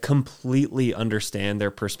 like I completely understand their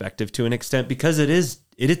perspective to an extent, because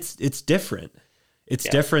it's different. It's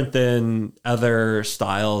different than other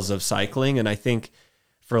styles of cycling. And I think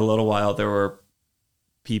for a little while there were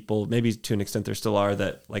people, maybe to an extent there still are,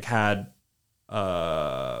 that like had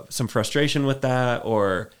some frustration with that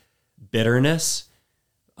or bitterness.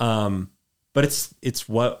 But it's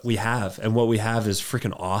what we have, and what we have is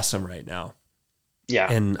freaking awesome right now. Yeah.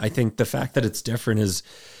 And I think the fact that it's different is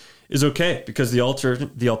okay, because the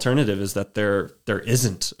alternative is that there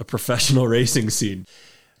isn't a professional racing scene.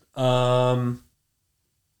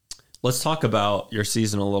 Let's talk about your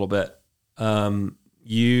season a little bit.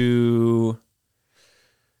 You've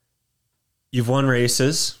won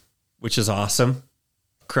races, which is awesome.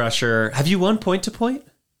 Crusher. Have you won point to point,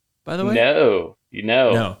 by the way? No.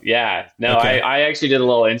 No. Yeah. No, Okay. I actually did a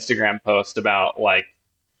little Instagram post about like,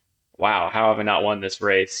 wow, how have I not won this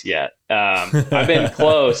race yet? I've been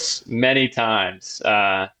close many times,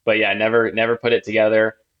 but yeah, never put it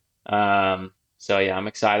together. So yeah, I'm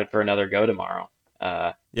excited for another go tomorrow.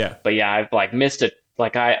 Yeah. But yeah, I've like missed it.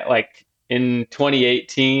 Like in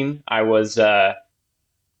 2018, I was, I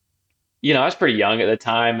was pretty young at the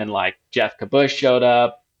time, and like Jeff Kabush showed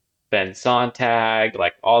up, Ben Sontag,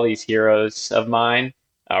 like all these heroes of mine.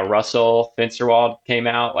 Russell Finsterwald came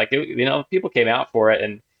out, like people came out for it,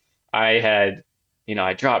 and I had,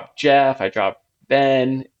 I dropped Jeff, I dropped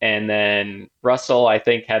Ben, and then Russell, I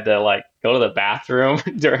think, had to like go to the bathroom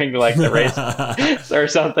during like the race or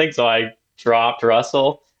something, so I dropped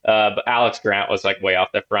Russell. But Alex Grant was like way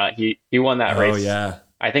off the front. He won that race. Oh yeah.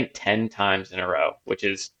 I think 10 times in a row, which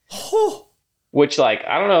like,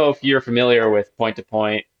 I don't know if you're familiar with point to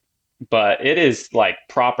point, but it is like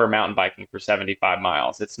proper mountain biking for 75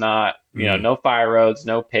 miles. It's not, no fire roads,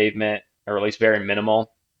 no pavement, or at least very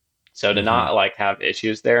minimal. So to not like have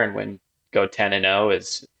issues there and go 10-0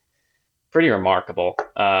 is pretty remarkable.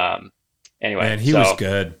 Anyway, Man, he so was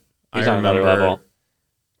good. he's I on another remember, level.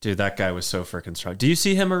 dude, that guy was so freaking strong. Do you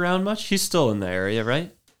see him around much? He's still in the area,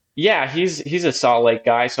 right? Yeah, he's a Salt Lake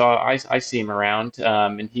guy, so I see him around.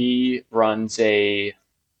 And he runs I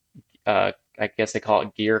guess they call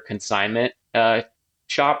it gear consignment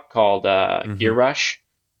shop called Gear Rush.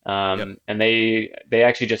 Yep. And they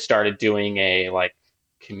actually just started doing a like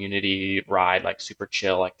community ride, like super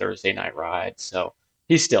chill, like Thursday night ride. So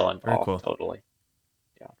he's still Very involved cool. totally.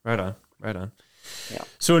 Yeah. Right on. Right on. Yeah.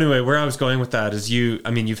 So anyway, where I was going with that is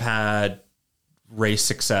you've had race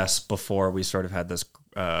success before we sort of had this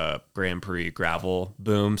Grand Prix gravel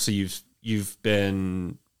boom. So you've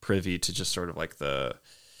been privy to just sort of like the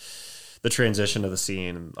transition of the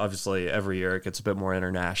scene. And obviously every year it gets a bit more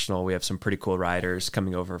international. We have some pretty cool riders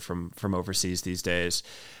coming over from overseas these days.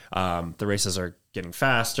 The races are getting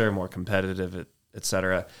faster, more competitive, et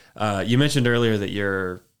cetera. You mentioned earlier that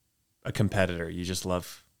you're a competitor. You just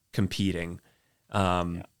love competing.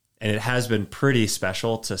 And it has been pretty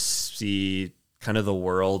special to see kind of the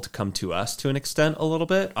world come to us to an extent a little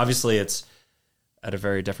bit. Obviously it's at a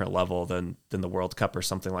very different level than the World Cup or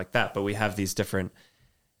something like that. But we have these different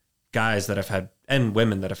guys that have had, and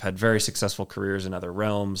women that have had very successful careers in other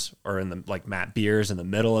realms, or in the, like Matt Beers in the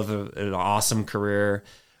middle of an awesome career.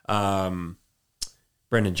 Brendan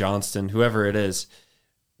Johnston, whoever it is.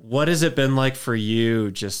 What has it been like for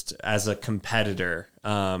you just as a competitor,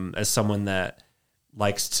 as someone that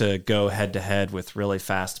likes to go head to head with really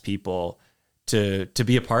fast people, to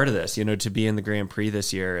be a part of this, to be in the Grand Prix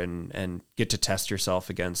this year and get to test yourself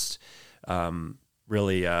against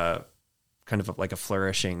really kind of like a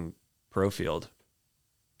flourishing pro field?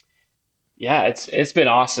 Yeah, it's been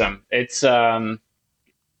awesome. It's I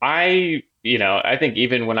think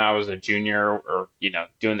even when I was a junior or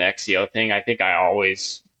doing the XCO thing, I think I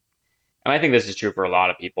always, and I think this is true for a lot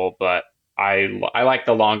of people, but I like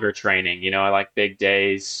the longer training. I like big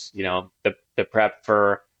days. The prep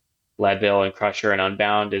for Leadville and Crusher and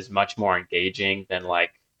Unbound is much more engaging than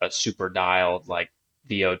like a super dialed like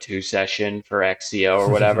VO2 session for XCO or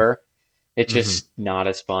whatever. It's just not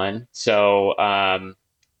as fun. So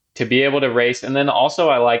to be able to race, and then also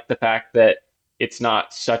I like the fact that it's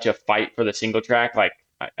not such a fight for the single track. Like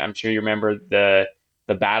I'm sure you remember the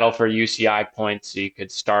battle for UCI points, so you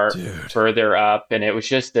could start further up, and it was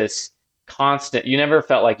just this constant. You never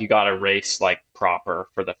felt like you got a race like proper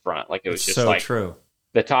for the front. Like it was just so like true.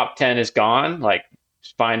 The top 10 is gone. Like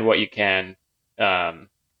find what you can, pick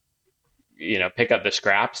up the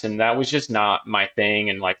scraps. And that was just not my thing.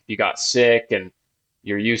 And like, if you got sick and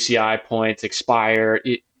your UCI points expire,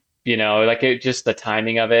 like it just the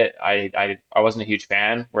timing of it, I wasn't a huge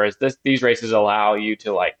fan. Whereas these races allow you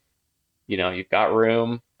to like, you've got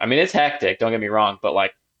room. I mean, it's hectic, don't get me wrong, but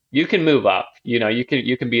like you can move up, you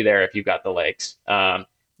can be there if you've got the legs.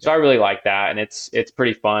 So I really like that, and it's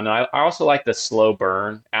pretty fun. And I also like the slow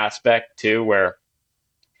burn aspect too, where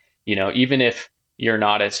even if you're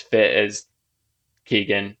not as fit as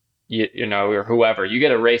Keegan, or whoever, you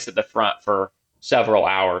get a race at the front for several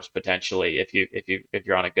hours potentially if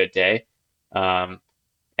you're on a good day, and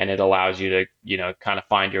it allows you to kind of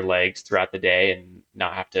find your legs throughout the day and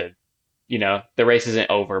not have to, the race isn't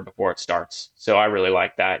over before it starts. So I really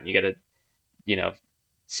like that, and you get to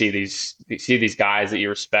see these guys that you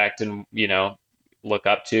respect and look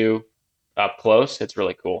up to up close. It's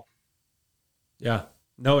really cool. Yeah,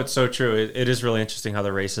 no, it's so true. It is really interesting how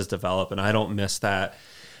the races develop, and I don't miss that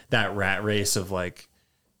rat race of like,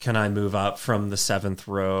 can I move up from the 7th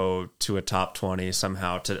row to a top 20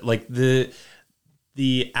 somehow, to like the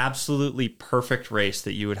absolutely perfect race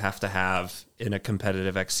that you would have to have in a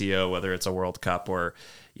competitive XCO, whether it's a World Cup or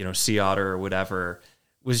Sea Otter or whatever,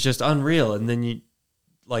 was just unreal. And then you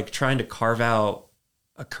like trying to carve out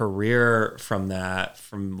a career from that,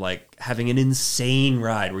 from like having an insane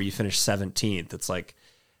ride where you finish 17th. It's like,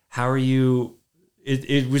 how are you?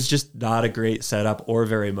 It was just not a great setup or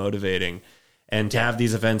very motivating. And to have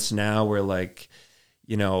these events now where like,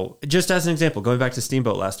 just as an example, going back to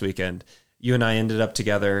Steamboat last weekend, you and I ended up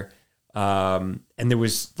together. And there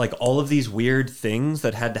was like all of these weird things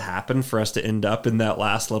that had to happen for us to end up in that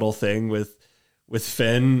last little thing with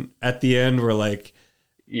Finn at the end, where like,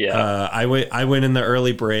 I went in the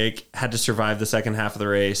early break, had to survive the second half of the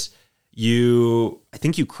race. I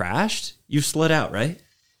think you crashed. You slid out, right?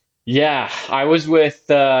 Yeah, I was with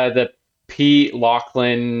the Pete,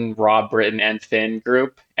 Lachlan, Rob Britton, and Finn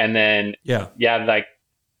group, and then like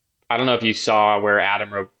I don't know if you saw where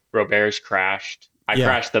Adam Roberts crashed. I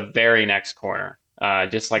crashed the very next corner,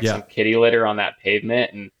 just like some kitty litter on that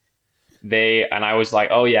pavement, and and I was like,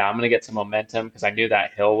 oh yeah, I'm gonna get some momentum because I knew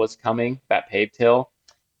that hill was coming, that paved hill,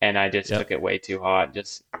 and I just took it way too hot,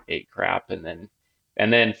 just ate crap, and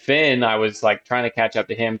then Finn, I was like trying to catch up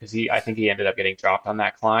to him because I think he ended up getting dropped on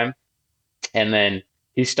that climb, and then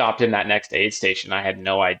he stopped in that next aid station. I had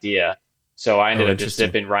no idea, so I ended up just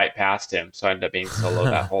zipping right past him. So I ended up being solo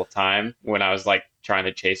that whole time when I was like trying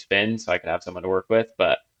to chase Finn so I could have someone to work with,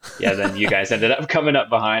 but. Yeah, then you guys ended up coming up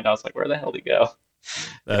behind. I was like, where the hell did he go?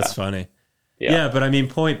 That's funny. Yeah, but I mean,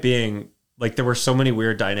 point being, like, there were so many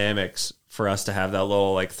weird dynamics for us to have that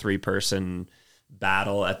little, like, 3-person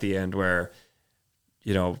battle at the end where,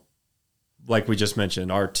 you know, like we just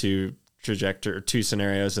mentioned, our two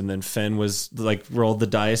scenarios, and then Finn was, like, rolled the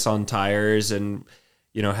dice on tires and,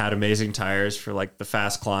 you know, had amazing tires for, like, the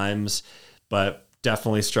fast climbs, but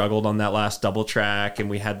definitely struggled on that last double track, and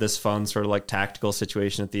we had this fun sort of like tactical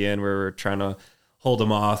situation at the end where we're trying to hold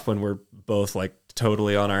them off when we're both like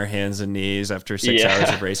totally on our hands and knees after 6 hours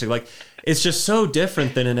of racing. Like, it's just so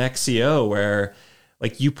different than an XCO where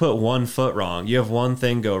like you put one foot wrong, you have one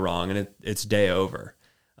thing go wrong, and it's day over.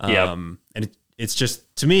 And it's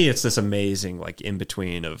just, to me, it's this amazing like in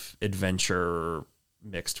between of adventure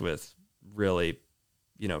mixed with really,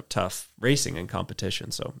 you know, tough racing and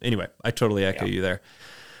competition. So anyway, I totally echo you there.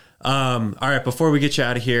 All right. Before we get you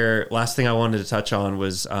out of here, last thing I wanted to touch on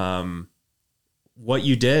was what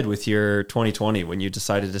you did with your 2020 when you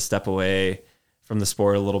decided to step away from the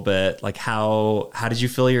sport a little bit. Like how did you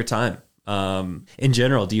fill your time? In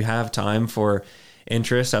general, do you have time for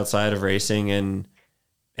interests outside of racing and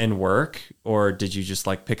work, or did you just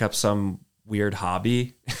like pick up some weird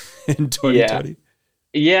hobby in 2020?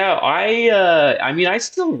 Yeah, I mean, I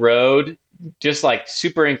still rode just like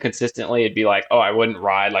super inconsistently. It'd be like, oh, I wouldn't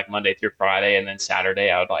ride like Monday through Friday, and then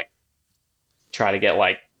Saturday I would like try to get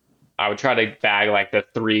like I would try to bag like the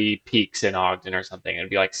 3 peaks in Ogden or something. It'd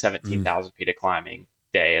be like 17,000 feet of climbing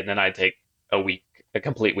day, and then I'd take a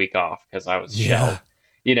complete week off because I was shelled,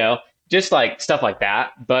 you know, just like stuff like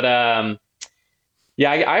that. But I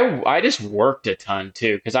just worked a ton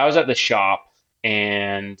too because I was at the shop,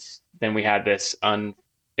 and then we had this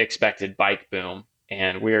unexpected bike boom,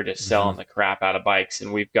 and we were just selling the crap out of bikes.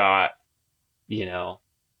 And we've got, you know,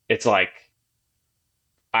 it's like,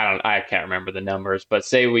 I can't remember the numbers, but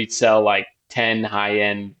say we'd sell like 10 high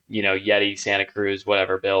end, you know, Yeti, Santa Cruz,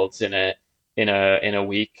 whatever builds in a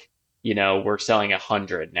week, you know, we're selling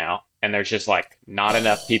 100 now. And there's just like not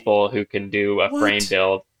enough people who can do a frame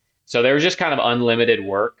build. So there was just kind of unlimited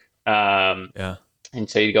work. And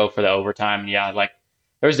so you go for the overtime. Yeah. Like,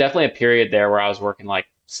 there was definitely a period there where I was working like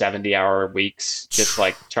 70-hour weeks, just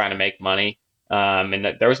like trying to make money.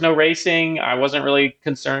 And there was no racing. I wasn't really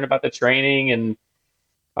concerned about the training, and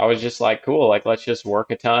I was just like, cool, like let's just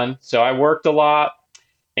work a ton. So I worked a lot,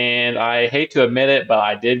 and I hate to admit it, but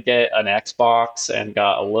I did get an Xbox and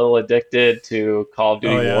got a little addicted to Call of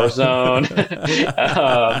Duty Warzone.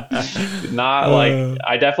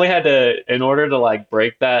 I definitely had to, in order to like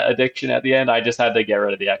break that addiction at the end, I just had to get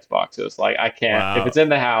rid of the Xbox. It was like, I can't, if it's in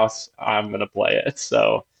the house, I'm going to play it.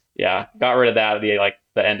 So yeah, got rid of that at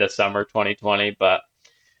the end of summer 2020, but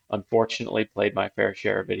unfortunately played my fair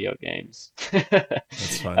share of video games.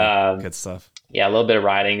 That's funny. Good stuff. Yeah, a little bit of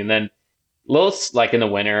riding, and then little like in the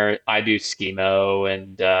winter I do skimo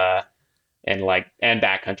and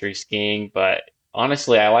backcountry skiing. But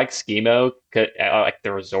honestly, I like skimo. I like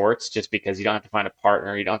the resorts just because you don't have to find a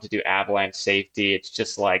partner, you don't have to do avalanche safety. It's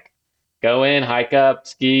just like go in, hike up,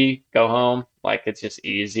 ski, go home. Like it's just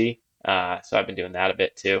easy. So I've been doing that a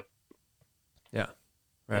bit too. Yeah,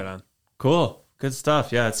 right on. Cool, good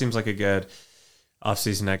stuff. Yeah, it seems like a good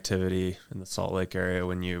off-season activity in the Salt Lake area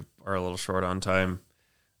when you are a little short on time.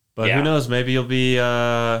 But who knows? Maybe you'll be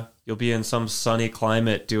in some sunny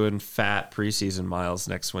climate doing fat preseason miles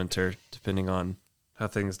next winter, depending on how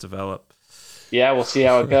things develop. Yeah, we'll see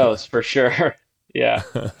how it goes for sure. Yeah.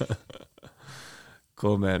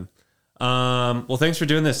 Cool, man. Well, thanks for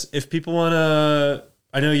doing this. If people want to,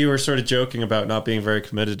 I know you were sort of joking about not being very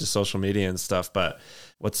committed to social media and stuff, but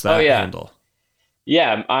what's that handle?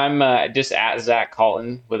 Yeah, I'm just at Zach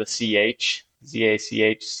Calton with a CH.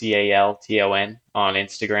 ZACHCALTON on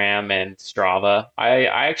Instagram and Strava. I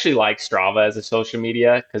actually like Strava as a social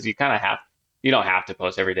media because you don't have to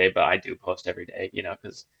post every day, but I do post every day, you know,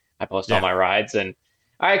 because I post all my rides, and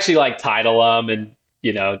I actually like title them and,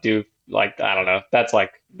 you know, do like, I don't know, that's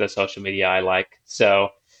like the social media I like. So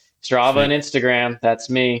Strava and Instagram, that's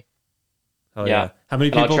me. Oh yeah. How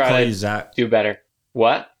many people call you Zach? Do better.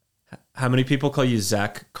 What? How many people call you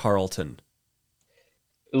Zach Carlton?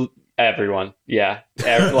 Everyone, yeah,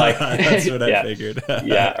 that's what I figured.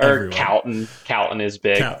 Yeah, or everyone. Calton is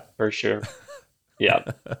big for sure. Yeah.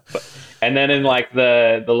 And then in like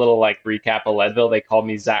the little like recap of Leadville, they called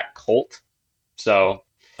me Zach Colt. So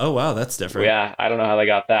Oh, wow. That's different. yeah, I don't know how they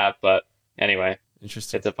got that, but anyway,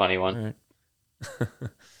 Interesting. it's a funny one. All right.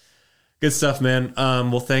 Good stuff, man.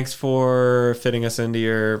 Well, thanks for fitting us into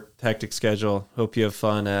your hectic schedule. Hope you have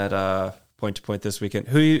fun at Point to Point this weekend.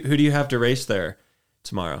 Who do you have to race there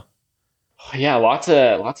tomorrow? Yeah, lots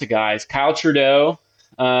of guys. Kyle Trudeau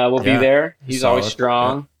will be there. He's always Solid.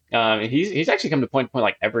 strong. He's actually come to Point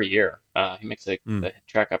like every year. He makes the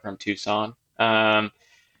track up from Tucson. Kyle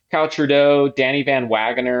Trudeau, Danny Van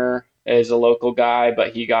Wagoner is a local guy,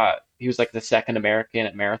 but he was like the second American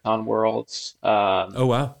at Marathon Worlds. Oh,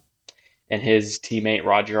 wow. And his teammate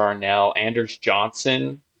Roger Arnell, Anders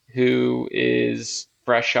Johnson, who is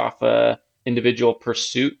fresh off a individual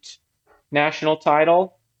pursuit national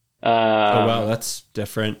title. Oh, wow. That's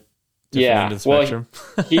different. Yeah. End of the spectrum.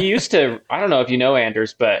 Well, he used to, I don't know if you know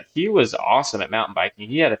Anders, but he was awesome at mountain biking.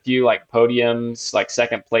 He had a few like podiums, like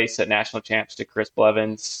second place at national champs to Chris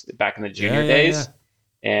Blevins back in the junior days.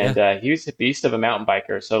 Yeah. And he was a beast of a mountain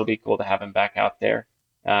biker. So it'll be cool to have him back out there.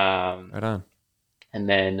 Right on. And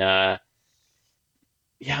then,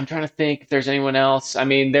 yeah, I'm trying to think if there's anyone else. I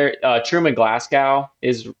mean, Truman Glasgow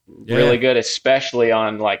is really good, especially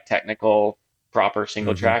on like technical, proper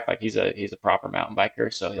single track. Like he's a proper mountain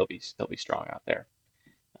biker, so he'll be strong out there.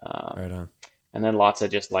 Right on. And then lots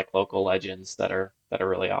of just like local legends that are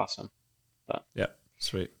really awesome. But yeah,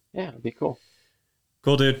 sweet. Yeah, it'd be cool.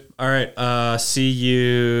 Cool, dude. All right. See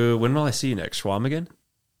you. When will I see you next? Schwamigan?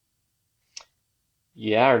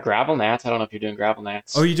 Yeah, or gravel nats. I don't know if you're doing gravel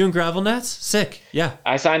nats. Oh, you doing gravel nats? Sick. Yeah.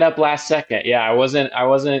 I signed up last second. Yeah, I wasn't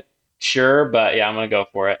sure, but yeah, I'm gonna go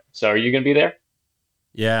for it. So are you gonna be there?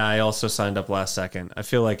 Yeah, I also signed up last second. I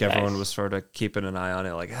feel like everyone was sort of keeping an eye on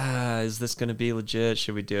it, like, is this gonna be legit?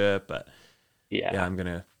 Should we do it? But yeah, I'm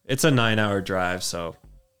gonna. It's a 9-hour drive, so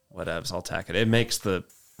whatevs. I'll tack it. It makes the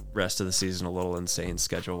rest of the season a little insane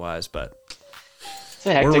schedule wise, but it's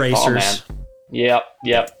a hectic we're racers. Call, man.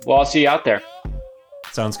 Yep. Well, I'll see you out there.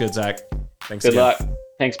 Sounds good, Zach. Thanks. Good again. luck.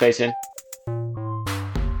 Thanks, Payson.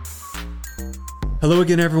 Hello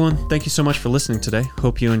again, everyone. Thank you so much for listening today.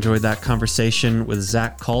 Hope you enjoyed that conversation with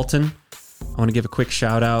Zach Calton. I want to give a quick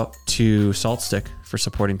shout out to Salt Stick for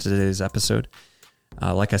supporting today's episode.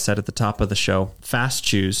 Like I said at the top of the show, Fast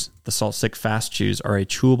Chews, the Salt Stick Fast Chews are a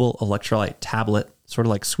chewable electrolyte tablet, sort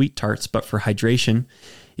of like Sweet Tarts, but for hydration.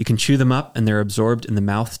 You can chew them up and they're absorbed in the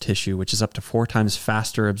mouth tissue, which is up to 4 times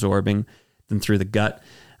faster absorbing than through the gut,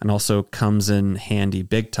 and also comes in handy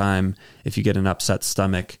big time if you get an upset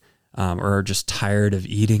stomach or are just tired of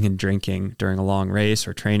eating and drinking during a long race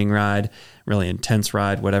or training ride, really intense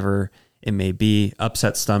ride, whatever it may be.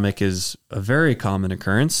 Upset stomach is a very common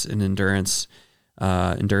occurrence in endurance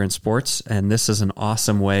sports, and this is an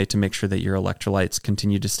awesome way to make sure that your electrolytes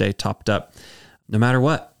continue to stay topped up no matter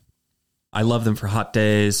what. I love them for hot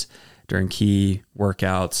days, during key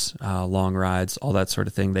workouts, long rides, all that sort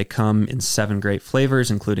of thing. They come in 7 great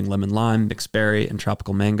flavors, including lemon lime, mixed berry, and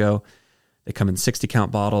tropical mango. They come in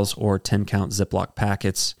 60-count bottles or 10-count Ziploc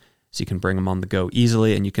packets, so you can bring them on the go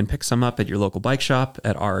easily, and you can pick some up at your local bike shop,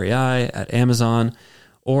 at REI, at Amazon,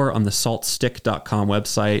 or on the saltstick.com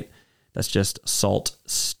website. That's just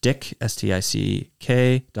saltstick,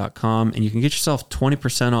 STICK.com, and you can get yourself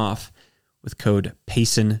 20% off with code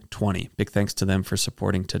PAYSON20. Big thanks to them for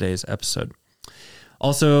supporting today's episode.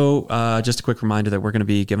 Also, just a quick reminder that we're going to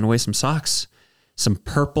be giving away some socks, some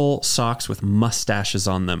purple socks with mustaches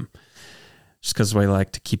on them, just because we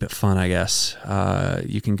like to keep it fun, I guess.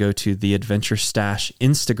 You can go to the Adventure Stash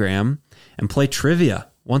Instagram and play trivia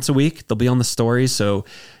once a week. They'll be on the stories, so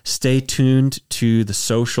stay tuned to the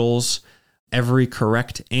socials. Every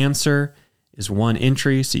correct answer is 1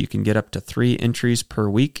 entry, so you can get up to 3 entries per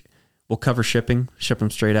week. We'll cover shipping, ship them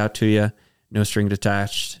straight out to you. No string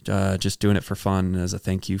attached, just doing it for fun as a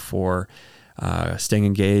thank you for staying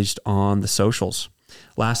engaged on the socials.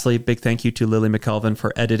 Lastly, big thank you to Lily McKelvin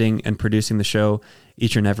for editing and producing the show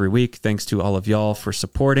each and every week. Thanks to all of y'all for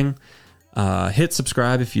supporting. Hit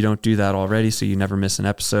subscribe if you don't do that already so you never miss an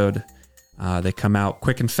episode. They come out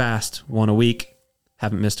quick and fast, 1 a week.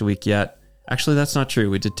 Haven't missed a week yet. Actually, that's not true.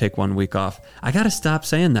 We did take 1 week off. I got to stop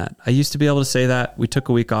saying that. I used to be able to say that. We took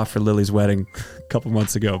a week off for Lily's wedding a couple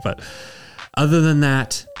months ago. But other than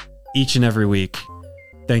that, each and every week,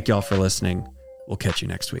 thank y'all for listening. We'll catch you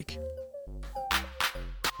next week.